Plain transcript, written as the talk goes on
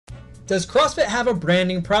Does CrossFit have a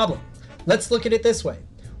branding problem? Let's look at it this way.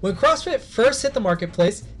 When CrossFit first hit the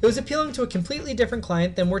marketplace, it was appealing to a completely different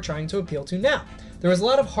client than we're trying to appeal to now. There was a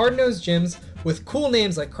lot of hard-nosed gyms with cool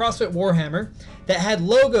names like CrossFit Warhammer that had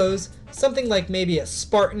logos, something like maybe a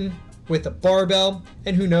Spartan with a barbell,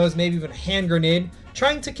 and who knows, maybe even a hand grenade,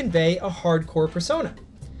 trying to convey a hardcore persona.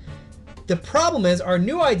 The problem is our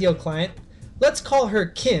new ideal client, let's call her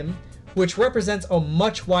Kim, which represents a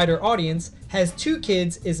much wider audience, has 2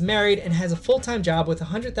 kids, is married, and has a full-time job with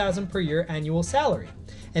 $100,000 per year annual salary.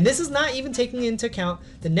 And this is not even taking into account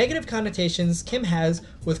the negative connotations Kim has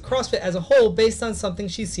with CrossFit as a whole based on something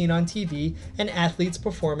she's seen on TV and athletes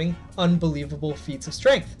performing unbelievable feats of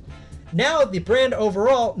strength. Now the brand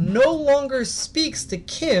overall no longer speaks to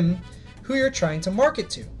Kim, who you're trying to market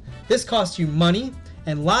to. This costs you money,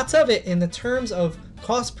 and lots of it in the terms of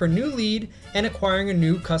cost per new lead and acquiring a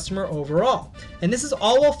new customer overall. And this is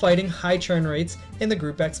all while fighting high churn rates in the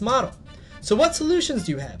Group X model. So what solutions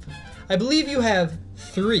do you have? I believe you have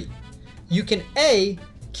 3. You can A,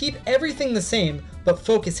 keep everything the same, but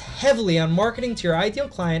focus heavily on marketing to your ideal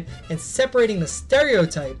client and separating the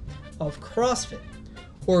stereotype of CrossFit.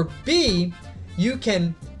 Or B, you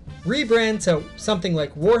can rebrand to something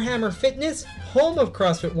like Warhammer Fitness, home of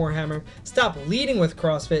CrossFit Warhammer, stop leading with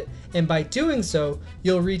CrossFit, and by doing so,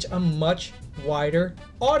 you'll reach a much wider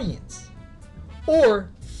audience.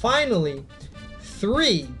 Or finally,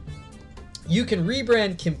 3, you can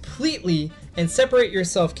rebrand completely and separate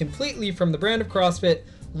yourself completely from the brand of CrossFit,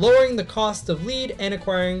 lowering the cost of lead and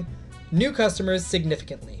acquiring new customers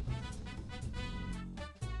significantly.